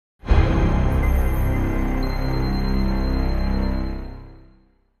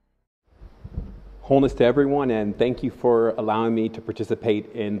Wholeness to everyone, and thank you for allowing me to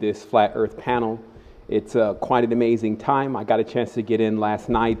participate in this Flat Earth panel. It's quite an amazing time. I got a chance to get in last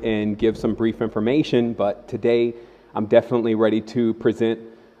night and give some brief information, but today I'm definitely ready to present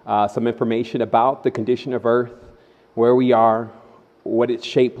some information about the condition of Earth, where we are, what it's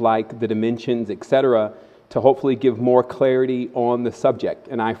shaped like, the dimensions, etc., to hopefully give more clarity on the subject.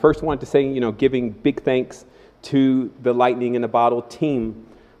 And I first want to say, giving big thanks to the Lightning in a Bottle team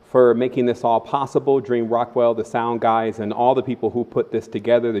for making this all possible. Dream Rockwell, the sound guys, and all the people who put this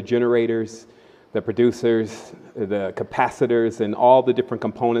together, the generators, the producers, the capacitors, and all the different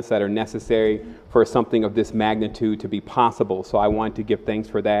components that are necessary for something of this magnitude to be possible. So I want to give thanks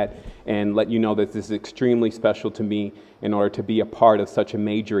for that and let you know that this is extremely special to me in order to be a part of such a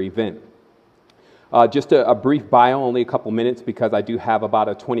major event. Just a brief bio, only a couple minutes, because I do have about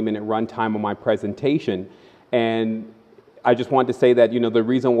a 20-minute runtime on my presentation. And I just want to say that, the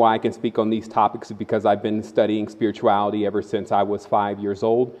reason why I can speak on these topics is because I've been studying spirituality ever since I was 5 years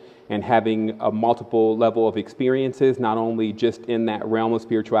old, and having a multiple level of experiences, not only just in that realm of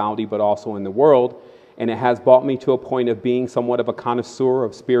spirituality, but also in the world. And it has brought me to a point of being somewhat of a connoisseur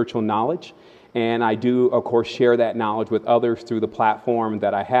of spiritual knowledge. And I do, of course, share that knowledge with others through the platform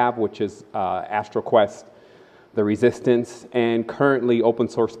that I have, which is AstroQuest, The Resistance, and currently open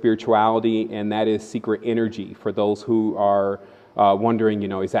source spirituality, and that is Secret Energy, for those who are wondering,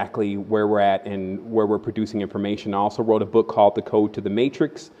 exactly where we're at and where we're producing information. I also wrote a book called The Code to the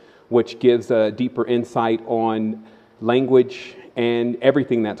Matrix, which gives a deeper insight on language and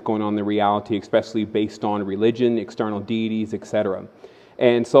everything that's going on in the reality, especially based on religion, external deities, etc.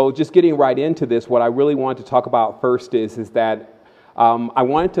 And so just getting right into this, what I really want to talk about first is that I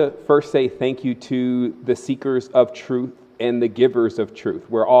wanted to first say thank you to the seekers of truth and the givers of truth.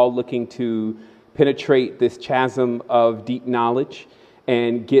 We're all looking to penetrate this chasm of deep knowledge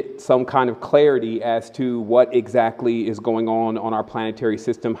and get some kind of clarity as to what exactly is going on our planetary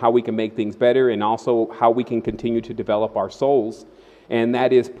system, how we can make things better, and also how we can continue to develop our souls. And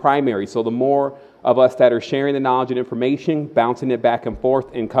that is primary. So the more of us that are sharing the knowledge and information, bouncing it back and forth,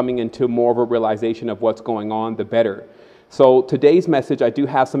 and coming into more of a realization of what's going on, the better. So today's message, I do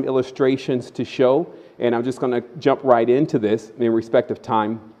have some illustrations to show, and I'm just going to jump right into this in respect of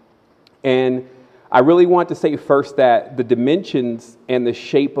time. And I really want to say first that the dimensions and the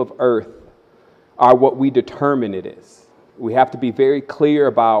shape of Earth are what we determine it is. We have to be very clear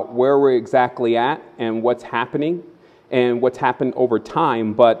about where we're exactly at and what's happening and what's happened over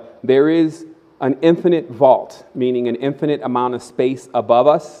time, but there is an infinite vault, meaning an infinite amount of space above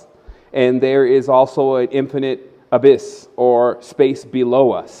us, and there is also an infinite abyss or space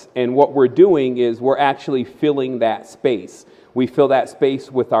below us. And what we're doing is we're actually filling that space. We fill that space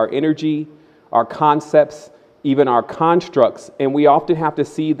with our energy, our concepts, even our constructs. And we often have to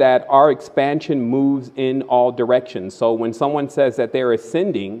see that our expansion moves in all directions. So when someone says that they're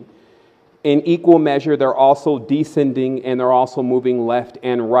ascending, in equal measure, they're also descending, and they're also moving left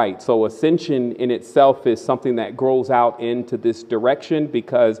and right. So ascension in itself is something that grows out into this direction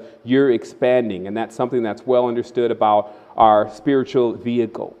because you're expanding, and that's something that's well understood about our spiritual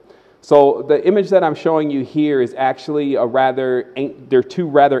vehicle. So the image that I'm showing you here is actually they're two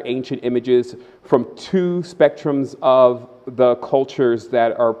rather ancient images from two spectrums of the cultures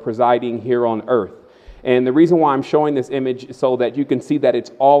that are presiding here on Earth. And the reason why I'm showing this image is so that you can see that it's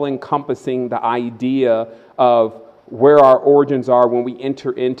all encompassing the idea of where our origins are when we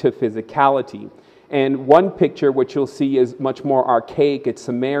enter into physicality. And one picture, which you'll see, is much more archaic. It's a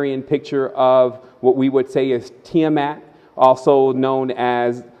Sumerian picture of what we would say is Tiamat, also known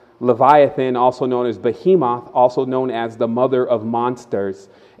as Leviathan, also known as Behemoth, also known as the mother of monsters.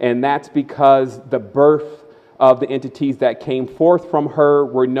 And that's because the birth of the entities that came forth from her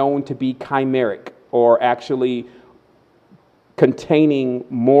were known to be chimeric, or actually containing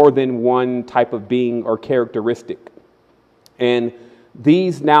more than one type of being or characteristic. And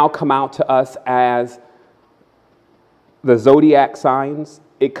these now come out to us as the zodiac signs.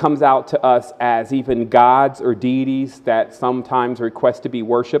 It comes out to us as even gods or deities that sometimes request to be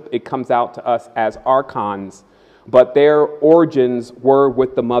worshipped. It comes out to us as archons. But their origins were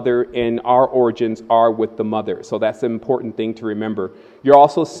with the mother, and our origins are with the mother. So that's an important thing to remember. You're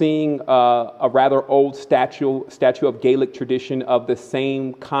also seeing a rather old statue of Gaelic tradition of the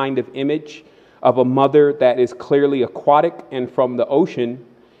same kind of image of a mother that is clearly aquatic and from the ocean,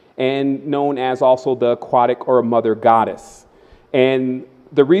 and known as also the aquatic or mother goddess. And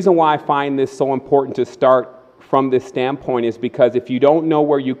the reason why I find this so important to start from this standpoint is because if you don't know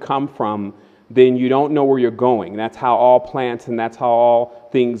where you come from, then you don't know where you're going. That's how all plants and that's how all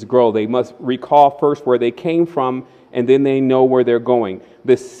things grow. They must recall first where they came from, and then they know where they're going.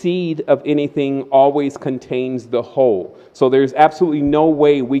 The seed of anything always contains the whole. So there's absolutely no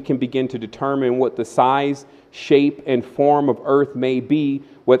way we can begin to determine what the size, shape, and form of Earth may be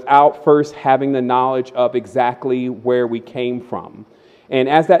without first having the knowledge of exactly where we came from. And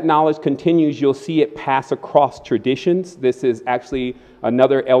as that knowledge continues, you'll see it pass across traditions. This is actually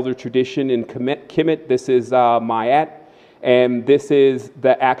another elder tradition in Kemet. This is Mayat, and this is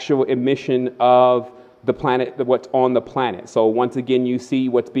the actual emission of the planet, what's on the planet. So once again, you see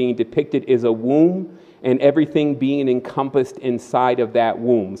what's being depicted is a womb and everything being encompassed inside of that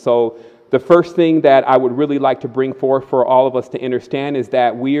womb. So the first thing that I would really like to bring forth for all of us to understand is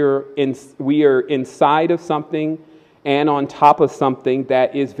that we are inside of something and on top of something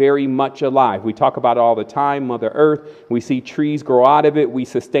that is very much alive. We talk about it all the time, Mother Earth. We see trees grow out of it. We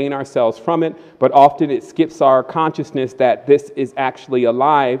sustain ourselves from it. But often it skips our consciousness that this is actually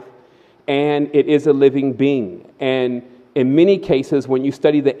alive and it is a living being. And in many cases, when you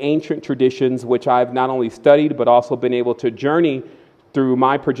study the ancient traditions, which I've not only studied, but also been able to journey through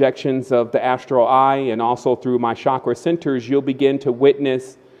my projections of the astral eye and also through my chakra centers, you'll begin to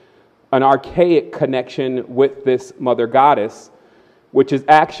witness an archaic connection with this mother goddess, which is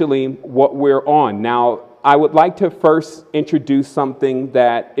actually what we're on. Now, I would like to first introduce something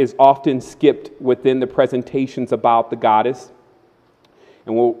that is often skipped within the presentations about the goddess.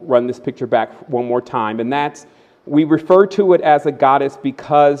 And we'll run this picture back one more time. And that's, we refer to it as a goddess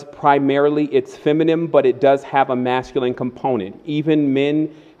because primarily it's feminine, but it does have a masculine component. Even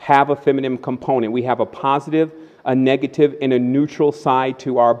men have a feminine component. We have a positive, a negative, and a neutral side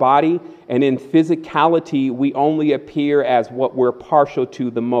to our body. And in physicality, we only appear as what we're partial to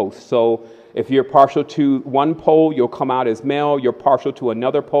the most. So if you're partial to one pole, you'll come out as male. You're partial to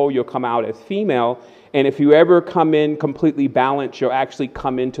another pole, you'll come out as female. And if you ever come in completely balanced, you'll actually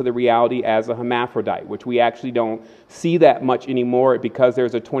come into the reality as a hermaphrodite, which we actually don't see that much anymore because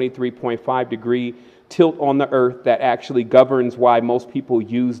there's a 23.5 degree tilt on the earth that actually governs why most people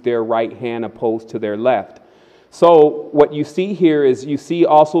use their right hand opposed to their left. So what you see here is you see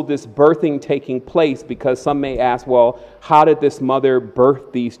also this birthing taking place, because some may ask, well, how did this mother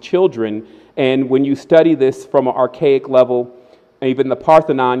birth these children? And when you study this from an archaic level, even the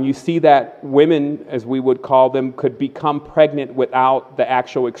Parthenon, you see that women, as we would call them, could become pregnant without the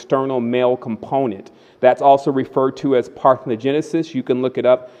actual external male component. That's also referred to as parthenogenesis. You can look it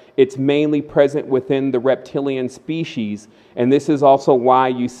up. It's mainly present within the reptilian species. And this is also why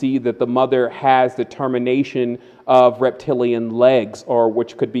you see that the mother has the termination of reptilian legs, or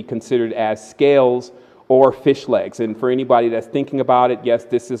which could be considered as scales or fish legs. And for anybody that's thinking about it, yes,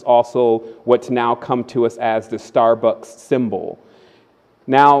 this is also what's now come to us as the Starbucks symbol.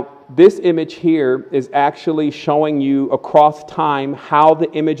 Now, this image here is actually showing you across time how the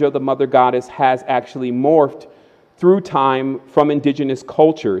image of the mother goddess has actually morphed through time from indigenous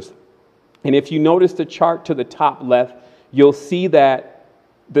cultures. And if you notice the chart to the top left, you'll see that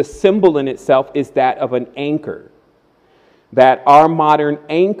the symbol in itself is that of an anchor. That our modern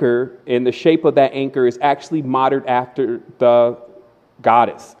anchor, and the shape of that anchor, is actually modeled after the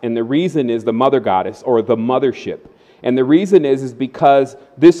goddess. And the reason is the mother goddess, or the mothership. And the reason is because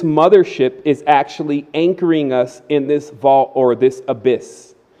this mothership is actually anchoring us in this vault or this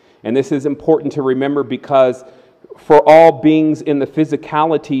abyss. And this is important to remember because for all beings in the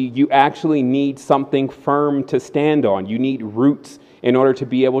physicality, you actually need something firm to stand on. You need roots in order to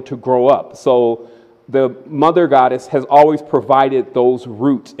be able to grow up. So the mother goddess has always provided those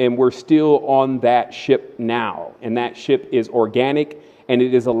roots, and we're still on that ship now. And that ship is organic and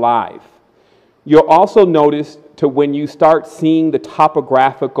it is alive. You'll also notice to when you start seeing the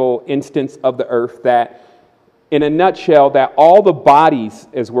topographical instance of the earth that, in a nutshell, that all the bodies,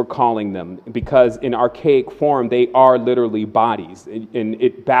 as we're calling them, because in archaic form, they are literally bodies. And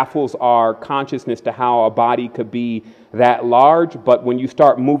it baffles our consciousness to how a body could be that large. But when you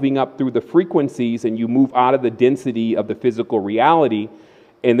start moving up through the frequencies and you move out of the density of the physical reality,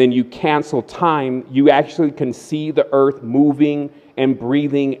 and then you cancel time, you actually can see the earth moving and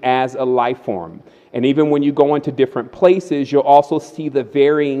breathing as a life form. And even when you go into different places, you'll also see the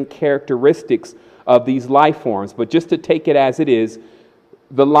varying characteristics of these life forms. But just to take it as it is,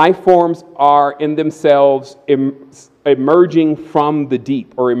 the life forms are in themselves emerging from the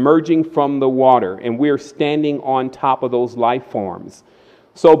deep or emerging from the water, and we're standing on top of those life forms.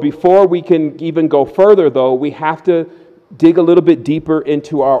 So before we can even go further, though, we have to dig a little bit deeper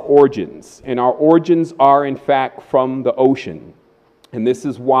into our origins. And our origins are, in fact, from the ocean. And this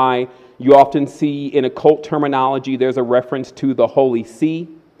is why you often see in occult terminology there's a reference to the Holy See.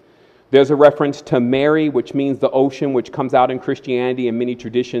 There's a reference to Mary, which means the ocean, which comes out in Christianity and many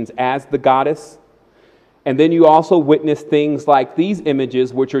traditions as the goddess. And then you also witness things like these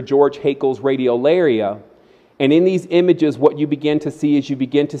images, which are George Haeckel's radiolaria. And in these images, what you begin to see is you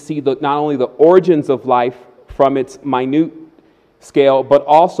begin to see not only the origins of life from its minute scale, but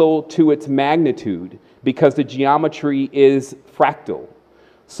also to its magnitude, because the geometry is fractal.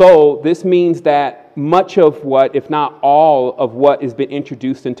 So this means that much of what, if not all of what has been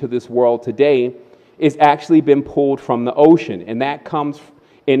introduced into this world today is actually been pulled from the ocean. And that comes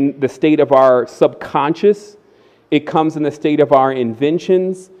in the state of our subconscious. It comes in the state of our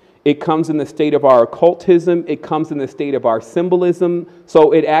inventions. It comes in the state of our occultism. It comes in the state of our symbolism.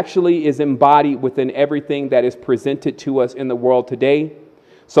 So it actually is embodied within everything that is presented to us in the world today.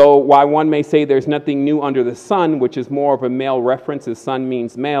 So while one may say there's nothing new under the sun, which is more of a male reference, as sun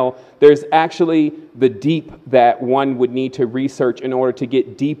means male, there's actually the deep that one would need to research in order to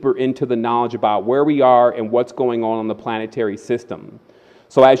get deeper into the knowledge about where we are and what's going on the planetary system.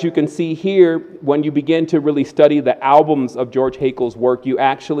 So as you can see here, when you begin to really study the albums of George Haeckel's work, you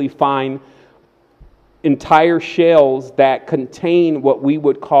actually find entire shells that contain what we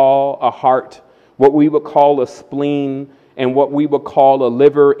would call a heart, what we would call a spleen, and what we would call a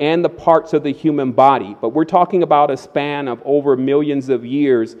liver, and the parts of the human body. But we're talking about a span of over millions of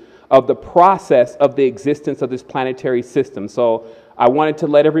years of the process of the existence of this planetary system. So I wanted to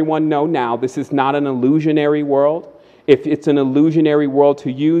let everyone know now, this is not an illusionary world. If it's an illusionary world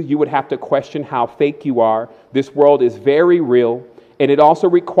to you, you would have to question how fake you are. This world is very real, and it also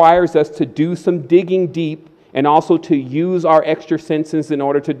requires us to do some digging deep and also to use our extra senses in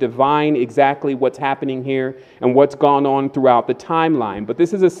order to divine exactly what's happening here and what's gone on throughout the timeline. But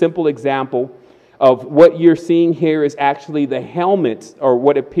this is a simple example of what you're seeing here is actually the helmets, or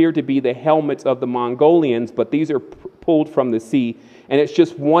what appear to be the helmets of the Mongolians, but these are pulled from the sea. And it's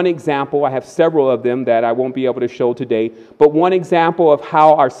just one example. I have several of them that I won't be able to show today, but one example of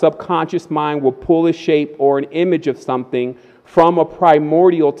how our subconscious mind will pull a shape or an image of something from a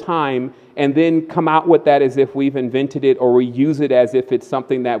primordial time and then come out with that as if we've invented it, or we use it as if it's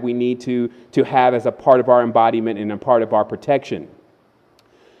something that we need to have as a part of our embodiment and a part of our protection.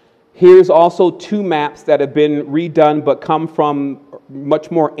 Here's also two maps that have been redone but come from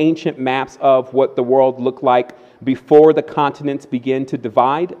much more ancient maps of what the world looked like before the continents began to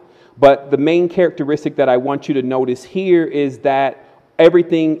divide. But the main characteristic that I want you to notice here is that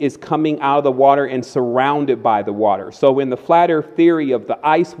everything is coming out of the water and surrounded by the water. So in the flat earth theory of the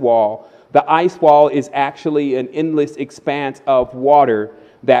ice wall is actually an endless expanse of water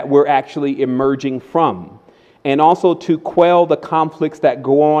that we're actually emerging from. And also to quell the conflicts that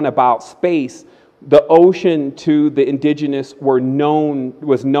go on about space, the ocean to the indigenous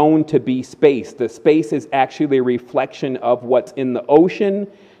was known to be space. The space is actually a reflection of what's in the ocean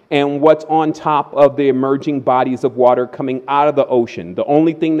and what's on top of the emerging bodies of water coming out of the ocean. The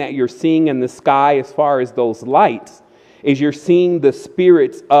only thing that you're seeing in the sky as far as those lights is you're seeing the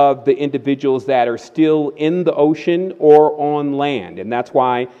spirits of the individuals that are still in the ocean or on land. And that's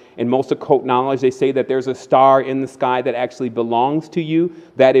why in most occult knowledge, they say that there's a star in the sky that actually belongs to you.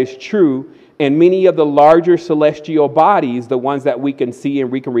 That is true. And many of the larger celestial bodies, the ones that we can see and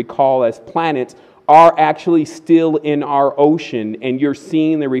we can recall as planets, are actually still in our ocean. And you're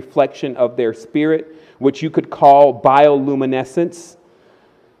seeing the reflection of their spirit, which you could call bioluminescence.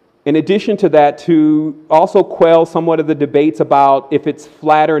 In addition to that, to also quell somewhat of the debates about if it's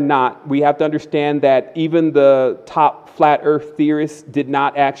flat or not, we have to understand that even the top flat earth theorists did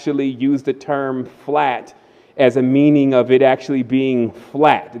not actually use the term flat as a meaning of it actually being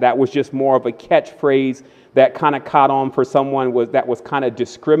flat. That was just more of a catchphrase that kind of caught on for someone that was kind of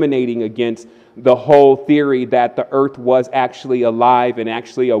discriminating against the whole theory that the earth was actually alive and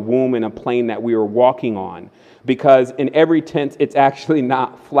actually a womb and a plane that we were walking on. Because in every sense, it's actually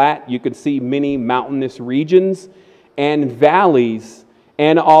not flat. You can see many mountainous regions and valleys,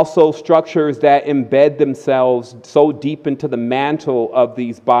 and also structures that embed themselves so deep into the mantle of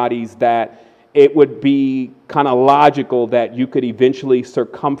these bodies that it would be kind of logical that you could eventually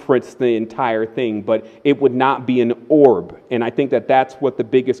circumference the entire thing, but it would not be an orb. And I think that that's what the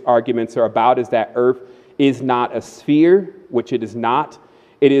biggest arguments are about, is that Earth is not a sphere, which it is not.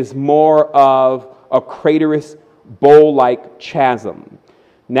 It is more of a craterous bowl-like chasm.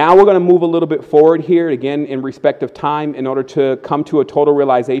 Now we're going to move a little bit forward here, again, in respect of time, in order to come to a total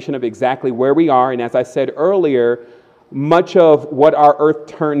realization of exactly where we are. And as I said earlier, much of what our Earth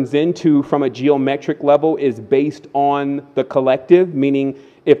turns into from a geometric level is based on the collective, meaning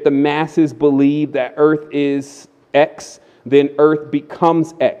if the masses believe that Earth is X, then Earth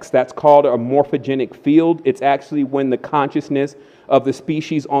becomes X. That's called a morphogenic field. It's actually when the consciousness of the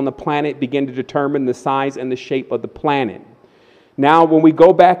species on the planet begin to determine the size and the shape of the planet. Now, when we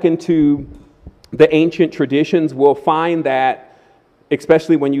go back into the ancient traditions, we'll find that,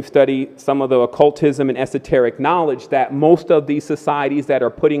 especially when you study some of the occultism and esoteric knowledge, that most of these societies that are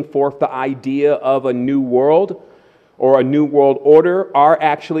putting forth the idea of a new world or a new world order are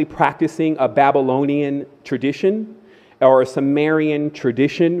actually practicing a Babylonian tradition or a Sumerian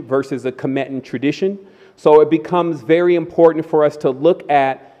tradition versus a Kemetan tradition. So it becomes very important for us to look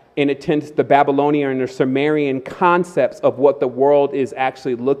at, in a sense, the Babylonian and the Sumerian concepts of what the world is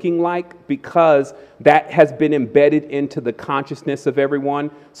actually looking like, because that has been embedded into the consciousness of everyone.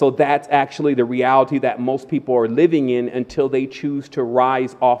 So that's actually the reality that most people are living in until they choose to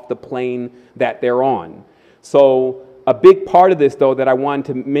rise off the plane that they're on. So a big part of this, though, that I wanted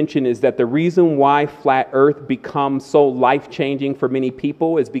to mention is that the reason why flat Earth becomes so life-changing for many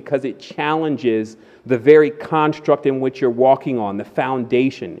people is because it challenges the very construct in which you're walking on, the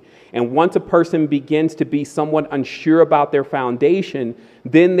foundation. And once a person begins to be somewhat unsure about their foundation,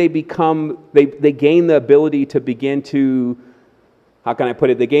 then they gain the ability to begin to, how can I put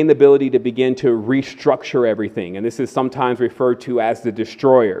it? They gain the ability to begin to restructure everything. And this is sometimes referred to as the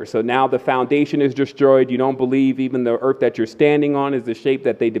destroyer. So now the foundation is destroyed. You don't believe even the earth that you're standing on is the shape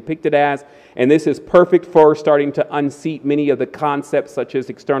that they depict it as. And this is perfect for starting to unseat many of the concepts such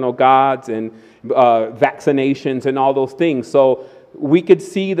as external gods and vaccinations and all those things. So we could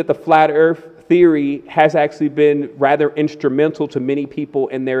see that the flat earth theory has actually been rather instrumental to many people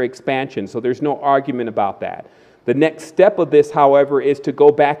in their expansion. So there's no argument about that. The next step of this, however, is to go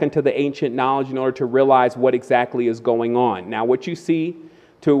back into the ancient knowledge in order to realize what exactly is going on. Now, what you see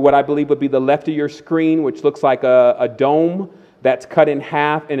to what I believe would be the left of your screen, which looks like a dome that's cut in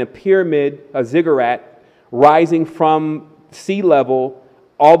half, and a pyramid, a ziggurat, rising from sea level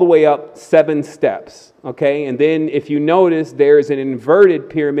all the way up 7 steps. Okay, and then if you notice, there's an inverted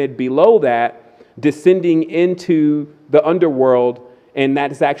pyramid below that, descending into the underworld. And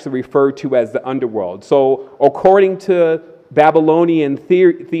that is actually referred to as the underworld. So according to Babylonian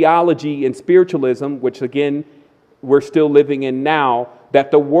theology and spiritualism, which again, we're still living in now,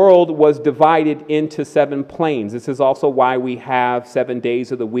 that the world was divided into 7 planes. This is also why we have 7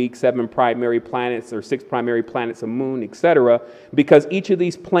 days of the week, 7 primary planets or 6 primary planets, a moon, etc. Because each of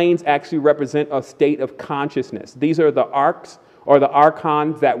these planes actually represent a state of consciousness. These are the arcs or the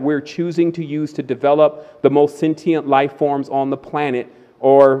archons that we're choosing to use to develop the most sentient life forms on the planet,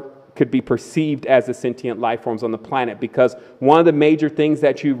 or could be perceived as the sentient life forms on the planet. Because one of the major things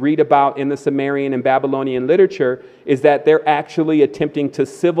that you read about in the Sumerian and Babylonian literature is that they're actually attempting to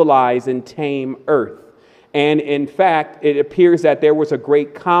civilize and tame Earth. And in fact, it appears that there was a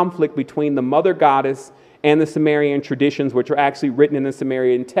great conflict between the mother goddess and the Sumerian traditions, which are actually written in the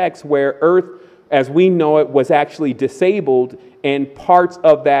Sumerian text, where Earth, as we know it, was actually disabled, and parts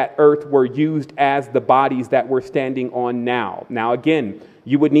of that earth were used as the bodies that we're standing on now. Now, again,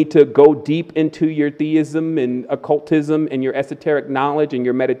 you would need to go deep into your theism and occultism and your esoteric knowledge and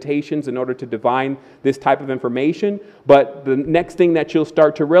your meditations in order to divine this type of information. But the next thing that you'll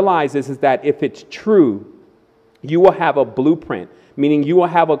start to realize is that if it's true, you will have a blueprint, meaning you will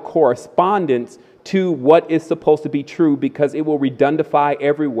have a correspondence to what is supposed to be true, because it will redundify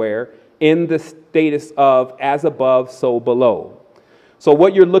everywhere in the status of as above, so below. So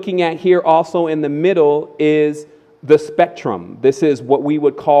what you're looking at here also in the middle is the spectrum. This is what we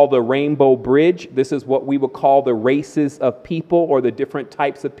would call the rainbow bridge. This is what we would call the races of people, or the different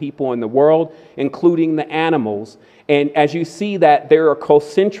types of people in the world, including the animals. And as you see that there are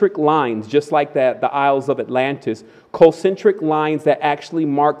concentric lines, just like the Isles of Atlantis, concentric lines that actually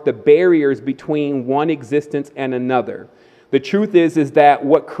mark the barriers between one existence and another. The truth is that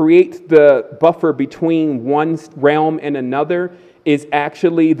what creates the buffer between one realm and another is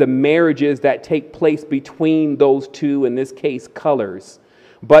actually the marriages that take place between those two, in this case, colors.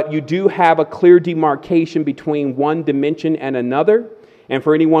 But you do have a clear demarcation between one dimension and another. And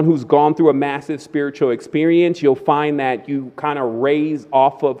for anyone who's gone through a massive spiritual experience, you'll find that you kind of raise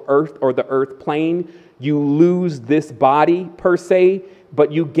off of Earth, or the Earth plane. You lose this body per se,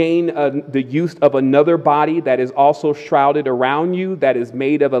 but you gain the use of another body that is also shrouded around you, that is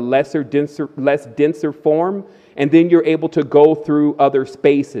made of a less denser form, and then you're able to go through other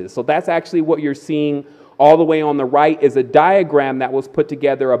spaces. So that's actually what you're seeing all the way on the right, is a diagram that was put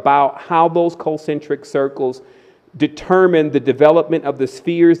together about how those concentric circles determine the development of the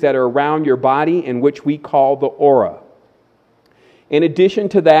spheres that are around your body, in which we call the aura. In addition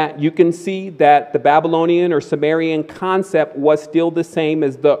to that, you can see that the Babylonian or Sumerian concept was still the same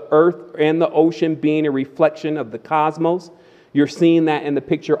as the earth and the ocean being a reflection of the cosmos. You're seeing that in the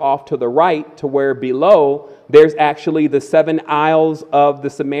picture off to the right, to where below there's actually the 7 isles of the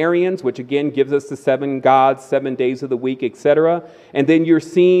Sumerians, which again gives us the 7 gods, 7 days of the week, etc. And then you're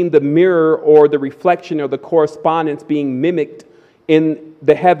seeing the mirror or the reflection or the correspondence being mimicked in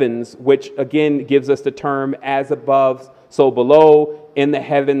the heavens, which again gives us the term as above, so below, in the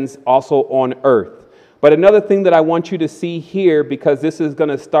heavens, also on earth. But another thing that I want you to see here, because this is going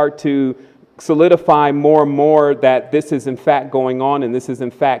to start to solidify more and more that this is in fact going on and this is in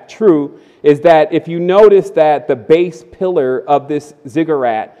fact true, is that if you notice that the base pillar of this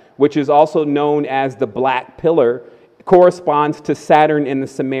ziggurat, which is also known as the black pillar, corresponds to Saturn in the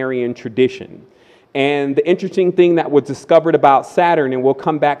Sumerian tradition. And the interesting thing that was discovered about Saturn, and we'll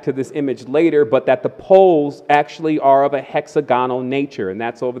come back to this image later, but that the poles actually are of a hexagonal nature, and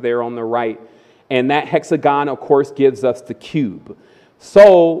that's over there on the right. And that hexagon, of course, gives us the cube.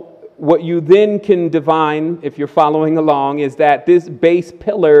 So what you then can divine, if you're following along, is that this base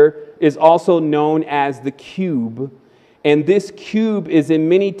pillar is also known as the cube. And this cube is in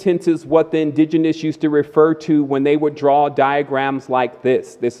many tenses what the indigenous used to refer to when they would draw diagrams like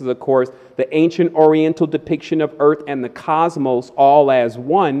this. This is, of course, the ancient Oriental depiction of Earth and the cosmos all as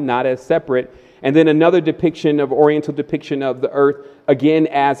one, not as separate. And then another depiction of Oriental depiction of the Earth, again,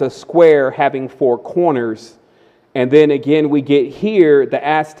 as a square having 4 corners. And then again, we get here the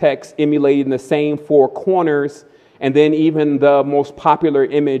Aztecs emulating the same 4 corners. And then even the most popular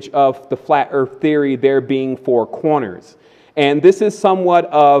image of the flat earth theory, there being 4 corners. And this is somewhat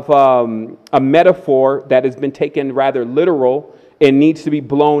of a metaphor that has been taken rather literal and needs to be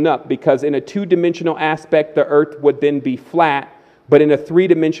blown up, because in a 2-dimensional aspect, the earth would then be flat. But in a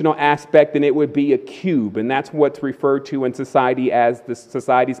 3-dimensional aspect, then it would be a cube. And that's what's referred to in societies as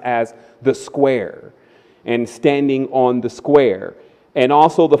the square, and standing on the square. And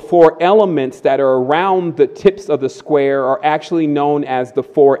also the 4 elements that are around the tips of the square are actually known as the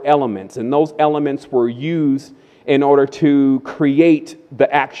 4 elements. And those elements were used in order to create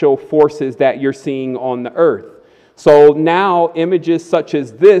the actual forces that you're seeing on the earth. So now images such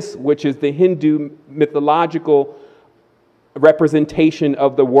as this, which is the Hindu mythological representation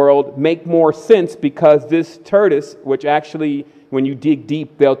of the world, make more sense, because this tortoise, which actually, when you dig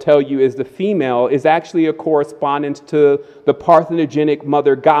deep, they'll tell you is the female, is actually a correspondence to the parthenogenic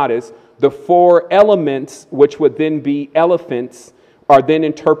mother goddess. The 4 elements, which would then be elephants, are then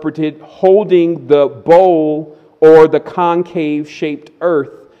interpreted holding the bowl or the concave shaped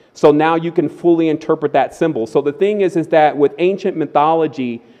earth. So now you can fully interpret that symbol. So the thing is that with ancient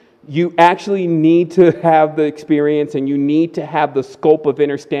mythology, you actually need to have the experience and you need to have the scope of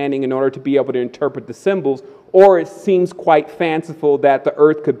understanding in order to be able to interpret the symbols, or it seems quite fanciful that the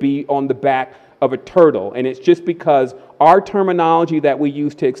earth could be on the back of a turtle. And it's just because our terminology that we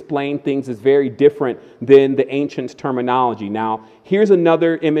use to explain things is very different than the ancients' terminology. Now, here's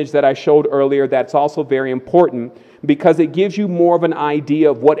another image that I showed earlier that's also very important, because it gives you more of an idea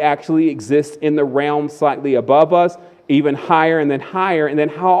of what actually exists in the realm slightly above us, even higher, and then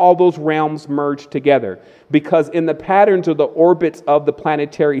how all those realms merge together. Because in the patterns or the orbits of the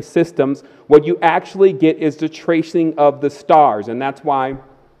planetary systems, what you actually get is the tracing of the stars. And that's why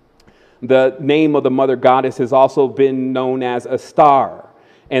the name of the mother goddess has also been known as a star.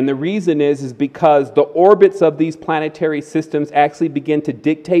 And the reason is because the orbits of these planetary systems actually begin to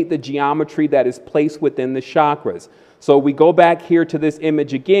dictate the geometry that is placed within the chakras. So we go back here to this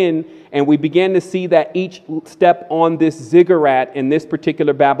image again, and we begin to see that each step on this ziggurat in this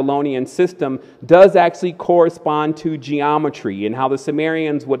particular Babylonian system does actually correspond to geometry. And how the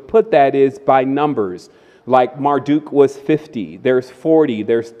Sumerians would put that is by numbers. Like Marduk was 50, there's 40,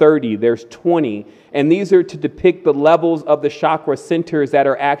 there's 30, there's 20. And these are to depict the levels of the chakra centers that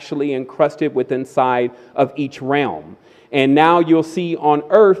are actually encrusted within inside of each realm. And now you'll see on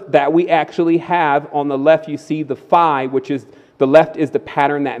Earth that we actually have, on the left, you see the phi, which is, the left is the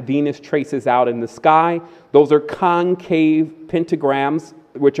pattern that Venus traces out in the sky. Those are concave pentagrams,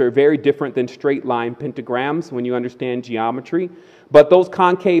 which are very different than straight line pentagrams when you understand geometry. But those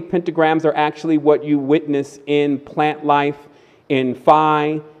concave pentagrams are actually what you witness in plant life, in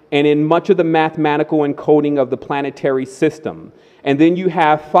phi, and in much of the mathematical encoding of the planetary system. And then you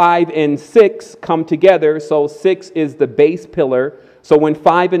have 5 and 6 come together. So 6 is the base pillar. So when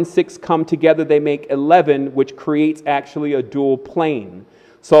 5 and 6 come together, they make 11, which creates actually a dual plane.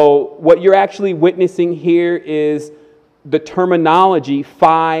 So what you're actually witnessing here is the terminology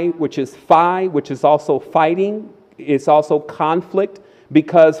phi, which is also fighting. It's also conflict,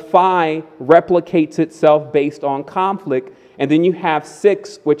 because phi replicates itself based on conflict. And then you have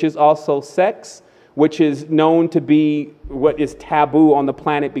 6, which is also sex, which is known to be what is taboo on the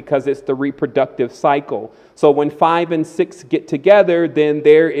planet because it's the reproductive cycle. So when 5 and 6 get together, then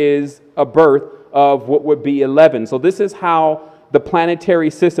there is a birth of what would be 11. So this is how the planetary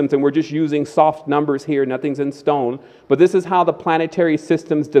systems, and we're just using soft numbers here, nothing's in stone, but this is how the planetary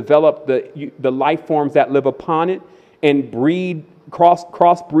systems develop the life forms that live upon it and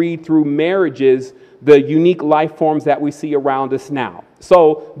crossbreed through marriages the unique life forms that we see around us now.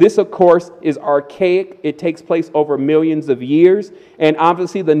 So this, of course, is archaic. It takes place over millions of years. And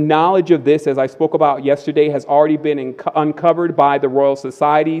obviously the knowledge of this, as I spoke about yesterday, has already been uncovered by the Royal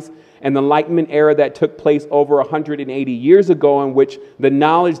Societies and the Enlightenment era that took place over 180 years ago, in which the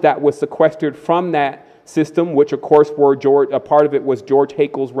knowledge that was sequestered from that system, which of course a part of it was George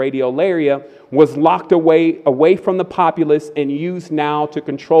Haeckel's radiolaria, was locked away from the populace and used now to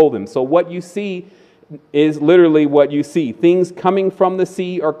control them. So what you see is literally what you see. Things coming from the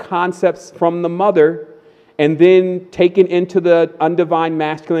sea or concepts from the mother and then taken into the undivine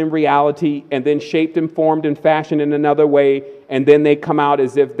masculine reality and then shaped and formed and fashioned in another way. And then they come out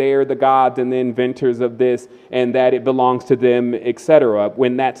as if they're the gods and the inventors of this and that it belongs to them, etc.,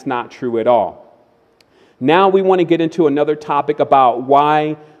 when that's not true at all. Now we want to get into another topic about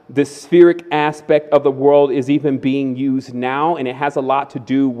why the spheric aspect of the world is even being used now, and it has a lot to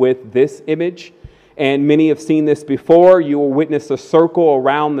do with this image. And many have seen this before. You will witness a circle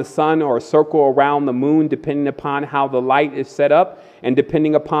around the sun or a circle around the moon, depending upon how the light is set up and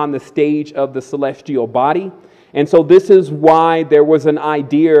depending upon the stage of the celestial body. And so this is why there was an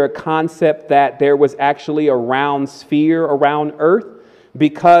idea, a concept that there was actually a round sphere around Earth,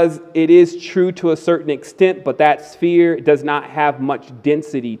 because it is true to a certain extent, but that sphere does not have much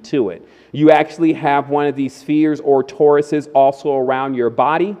density to it. You actually have one of these spheres or toruses also around your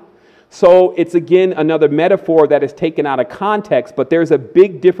body. So it's again another metaphor that is taken out of context, but there's a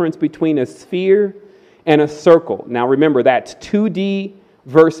big difference between a sphere and a circle. Now remember, that's 2D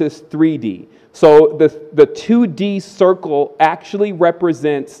versus 3D. So the 2D circle actually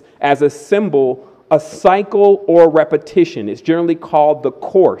represents, as a symbol, a cycle or repetition. It's generally called the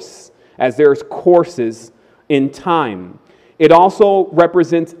course, as there's courses in time. It also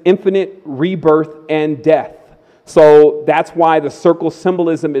represents infinite rebirth and death. So that's why the circle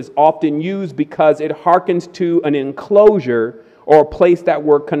symbolism is often used, because it harkens to an enclosure or a place that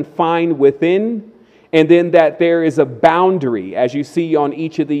we're confined within, and then that there is a boundary. As you see on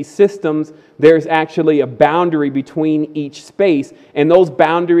each of these systems, there's actually a boundary between each space, and those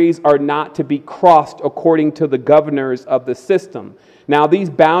boundaries are not to be crossed according to the governors of the system. Now, these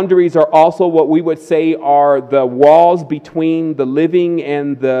boundaries are also what we would say are the walls between the living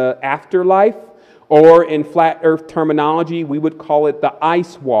and the afterlife, or in flat earth terminology, we would call it the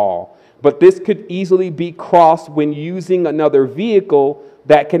ice wall. But this could easily be crossed when using another vehicle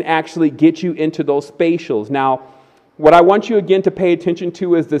that can actually get you into those spatials. Now, what I want you again to pay attention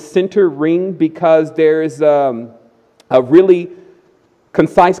to is the center ring, because there's a really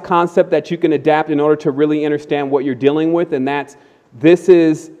concise concept that you can adapt in order to really understand what you're dealing with, and this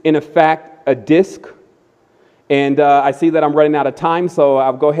is in effect a disc. And I see that I'm running out of time, so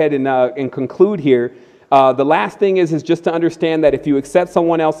I'll go ahead and conclude here. The last thing is just to understand that if you accept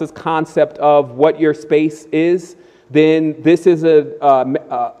someone else's concept of what your space is, then this is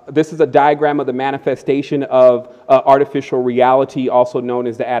a diagram of the manifestation of artificial reality, also known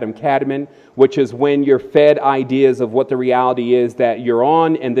as the Adam Kadmon, which is when you're fed ideas of what the reality is that you're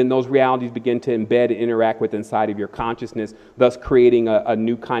on, and then those realities begin to embed and interact with inside of your consciousness, thus creating a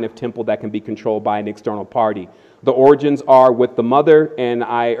new kind of temple that can be controlled by an external party. The origins are with the mother, and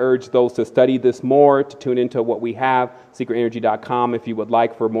I urge those to study this more, to tune into what we have, secretenergy.com, if you would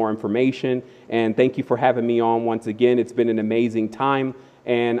like for more information. And thank you for having me on once again. It's been an amazing time,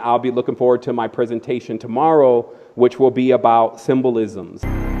 and I'll be looking forward to my presentation tomorrow, which will be about symbolisms.